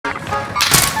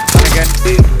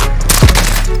again.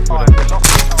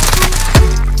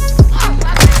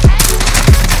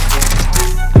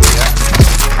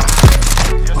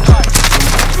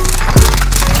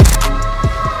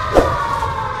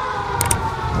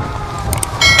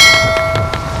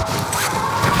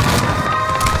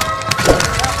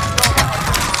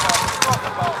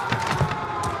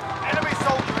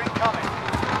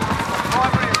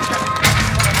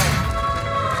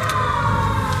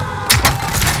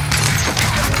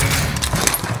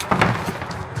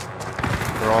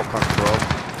 They're all controlled.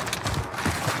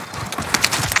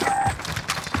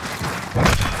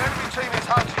 Enemy team is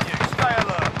hunting you. Stay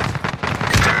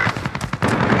alert.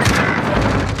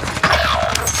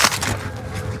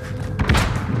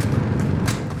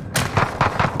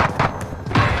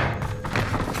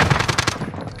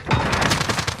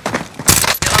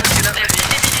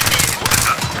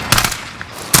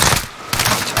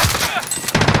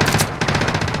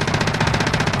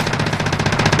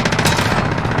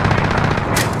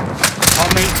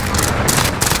 On me.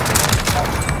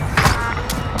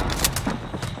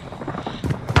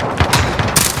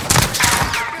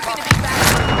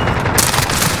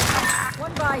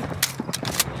 One by.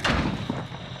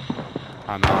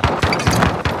 I'm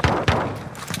out.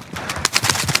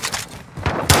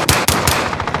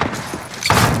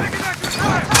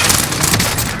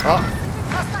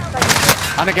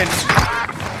 Oh. And again.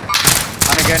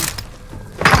 And again.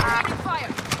 Fire.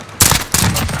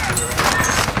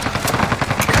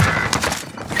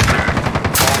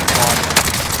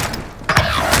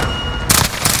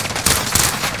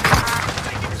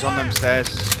 He's on them stairs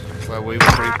where we were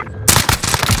creeping.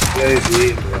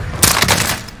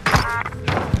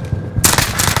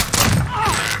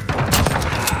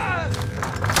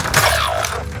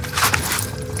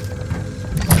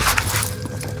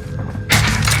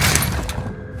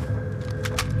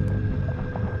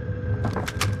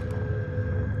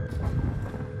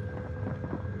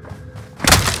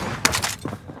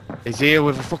 He's here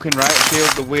with a fucking riot shield,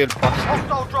 the weird bastard.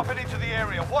 Hostile dropping into the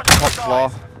area. Watch Top the floor.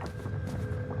 skies.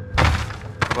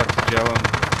 What's Joe?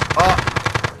 Oh!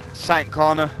 Sight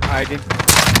corner, hiding.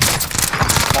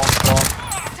 Fourth floor.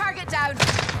 Target down.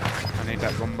 I need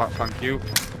that gun back, thank you.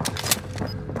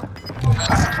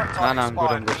 Contract No, no, I'm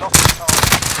good, I'm expired. good. Lost the target.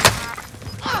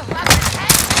 Oh, that's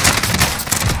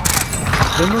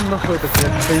Someone knocked out the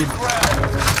first team.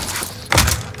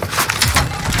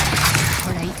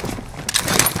 alright.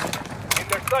 In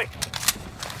their sight.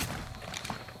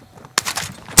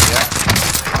 Yeah.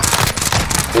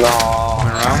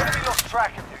 Coming around. Enemy lost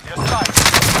track of you. You're safe.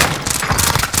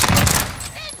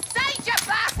 Inside, you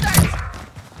bastard!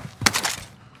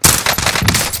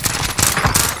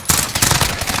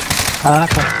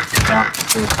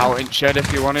 Out in shed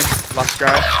if you want him. Last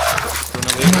guy.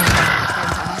 Gonna leave.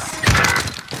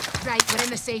 Right, we're in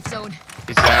the safe zone.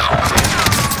 He's there.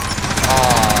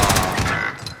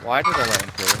 Oh. Why did I let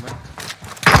him kill me?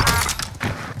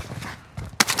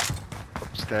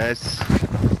 Upstairs.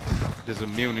 There's a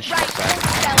munition Right,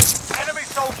 upstairs. stealth. Enemy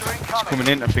soldier incoming. Coming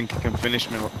in, I think he can finish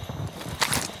me. Look.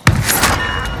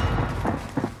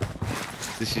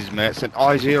 This is mates. And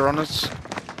oh, he's here on us.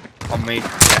 On me.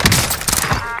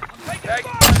 Okay.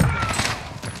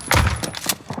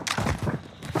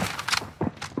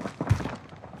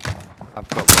 I've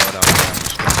got blood out there. I'm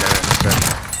just gonna get it in a sec.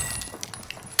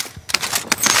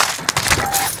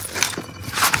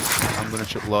 I'm gonna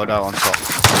chuck load out on top.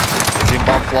 He's in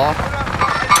bottom floor.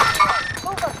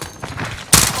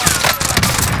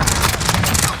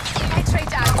 X-ray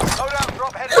down. Loadout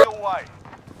drop headed your way.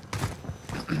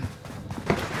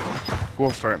 Go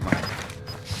for it, man.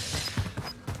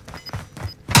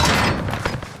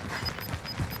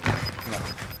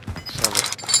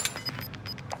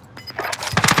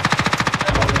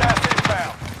 Gas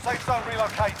inbound. Safe zone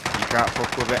relocated. You can't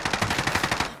fuck with it.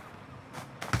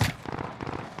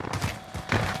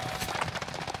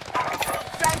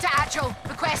 Ground to actual.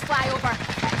 Request flyover.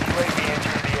 UAV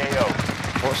entering the AO.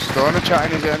 What's Stoner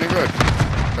chatting? Is it any good?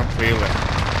 Don't feel it.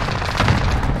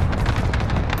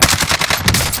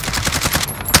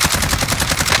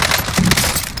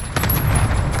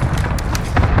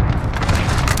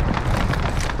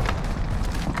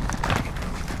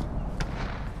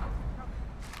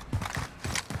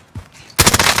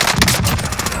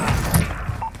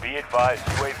 Be advised,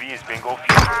 UAV is bingo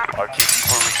fuel. RTB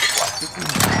for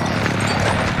resupply.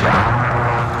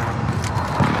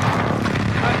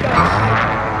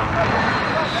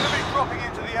 Enemy dropping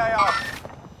into the AR.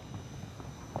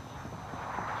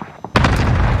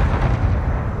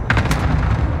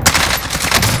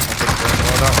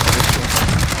 Load out for this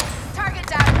one. Target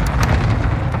down.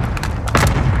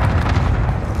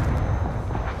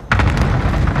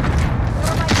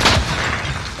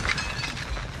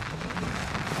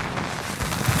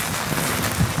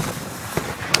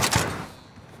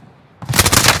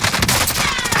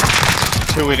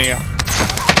 in here.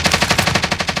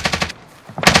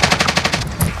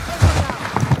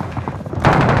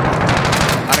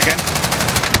 And again.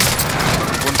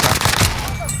 One tap.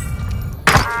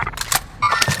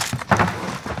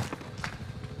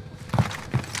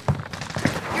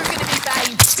 You're gonna be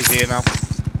fine. He's here now.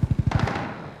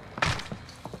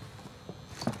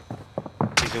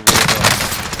 He's a warrior.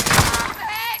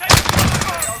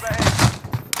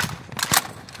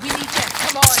 We need you.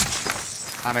 Come on.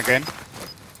 And again.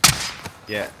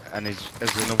 Yeah, and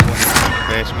there's another one in the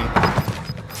basement.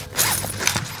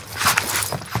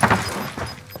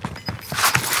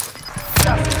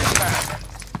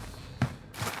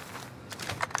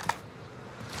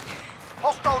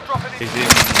 Hostile dropping in. He's in.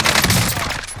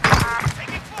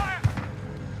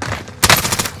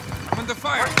 I'm under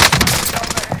fire.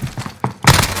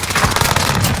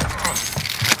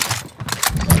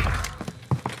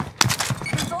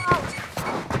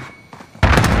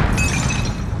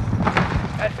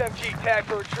 SMG tag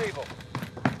for retrieval.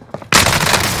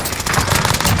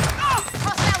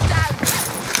 Hostile down.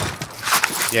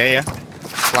 Yeah, yeah.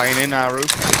 Flying in our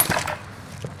roof.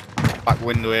 Back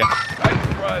window here.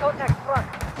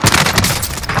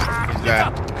 He's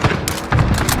there.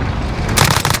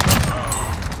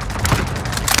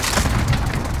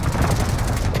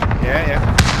 Yeah, yeah.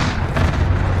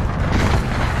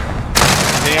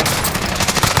 He's here.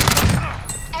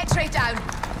 X-ray down.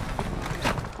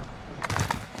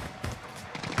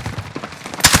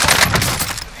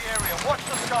 The area. Watch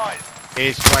the skies.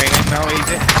 He's flying in now,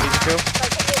 easy. He's cool.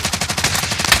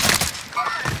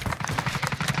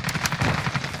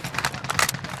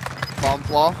 Bottom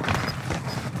floor.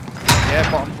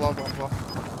 Yeah, bottom floor, bottom floor.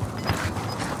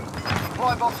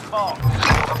 Supply box marked.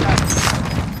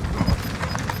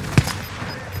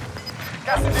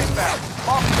 Gas is inbound.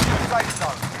 Mark the new safe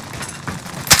zone.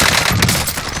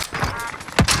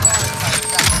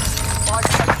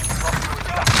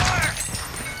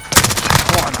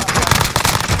 What an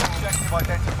Objective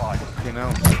identified. you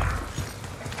know.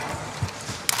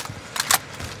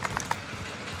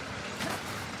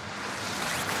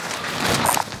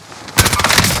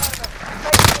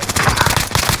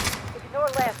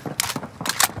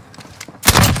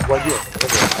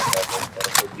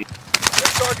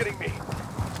 They're targeting me.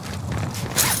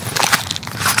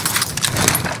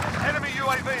 Enemy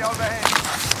UAV overhead.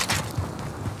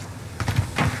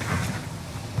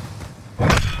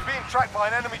 Being tracked by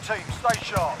an enemy team. Stay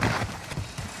sharp.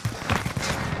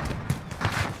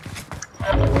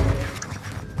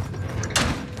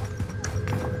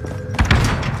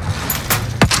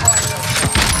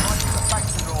 Back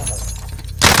to normal.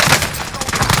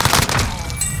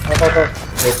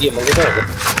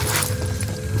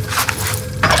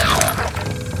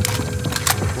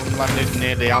 One landed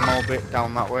near the ammo bit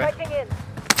down that way.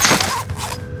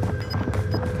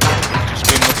 Just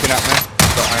been looking at me.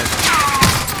 Got eyes.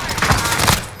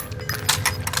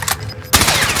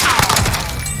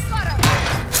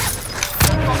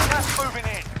 Got gas moving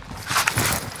in.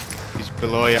 He's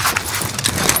below you.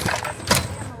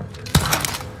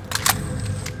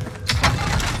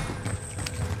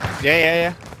 Yeah, yeah,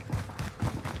 yeah.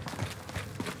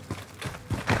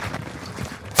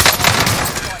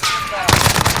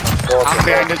 I'm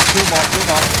behind it. Two more, two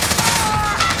more.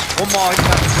 One more, he's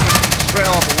coming straight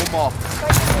over, one more.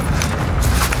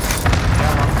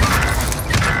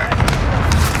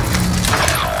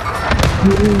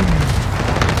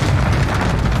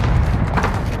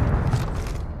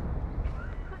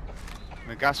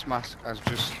 My gas mask has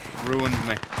just ruined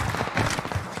me.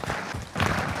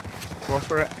 Go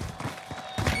for it.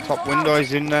 Top window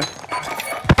is in there. Send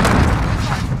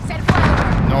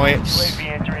flyover. No hits.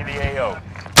 UAV entering the AO.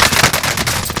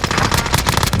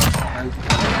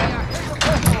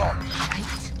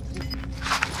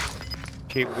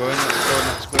 Keep going, let's go,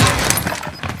 let's go.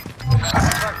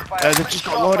 They've just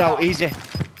got loadout, easy. Gas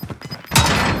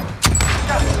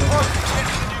is approaching.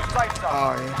 Heading to the new safe zone.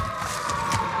 Oh, yeah.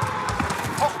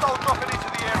 Hostile dropping into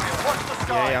the area. Watch the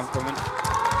skies. Yeah, I'm coming.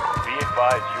 Be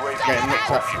advised, UAV Getting is nicked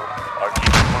full up. fuel. RTV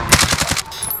for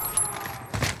resupply.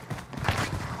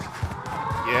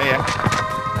 Yeah, yeah.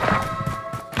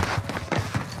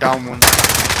 Down one.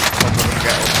 Probably gonna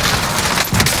get up.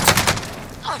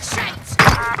 Oh shit!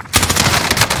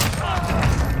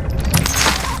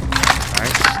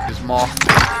 Nice, there's more.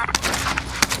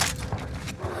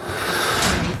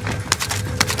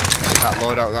 That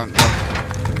loadout down there.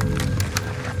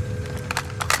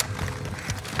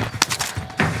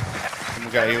 Can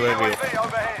we get a UAV up? UAV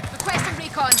overhead. Requesting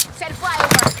recon. Send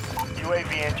flyover.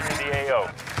 UAV entering the AO.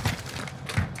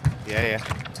 Yeah, yeah.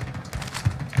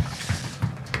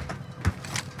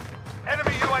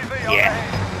 Enemy UAV Yeah.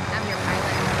 overhead. I'm your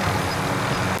pilot.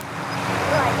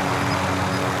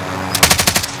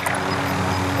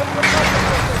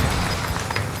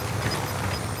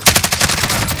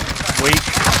 Weak.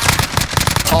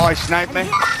 Oh, he sniped me.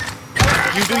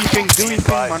 You do your thing,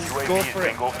 man. Go for it.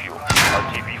 Bingo fuel.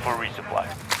 RTV for resupply.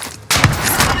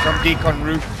 He's on decon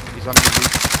roof. He's on the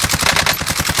roof.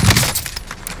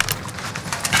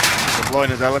 They're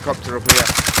blowing his helicopter up here.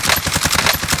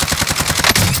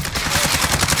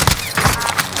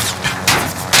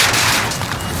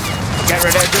 Get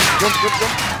ready, jump.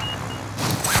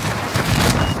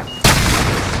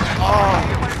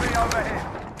 Oh!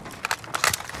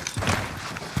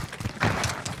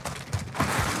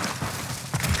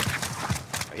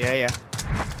 Yeah.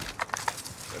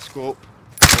 Let's go.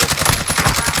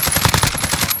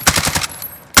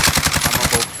 I'm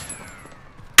above.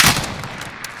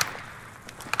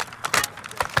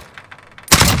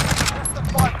 That's the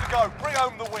fight to go. Bring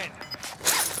home the win.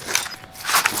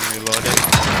 I'm reloading.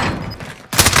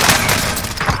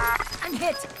 I'm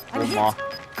hit. One more.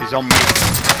 He's on me.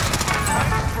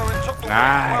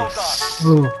 Nice.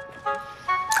 Oh.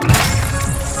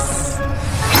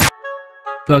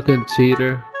 Fucking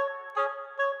cheater.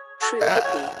 True.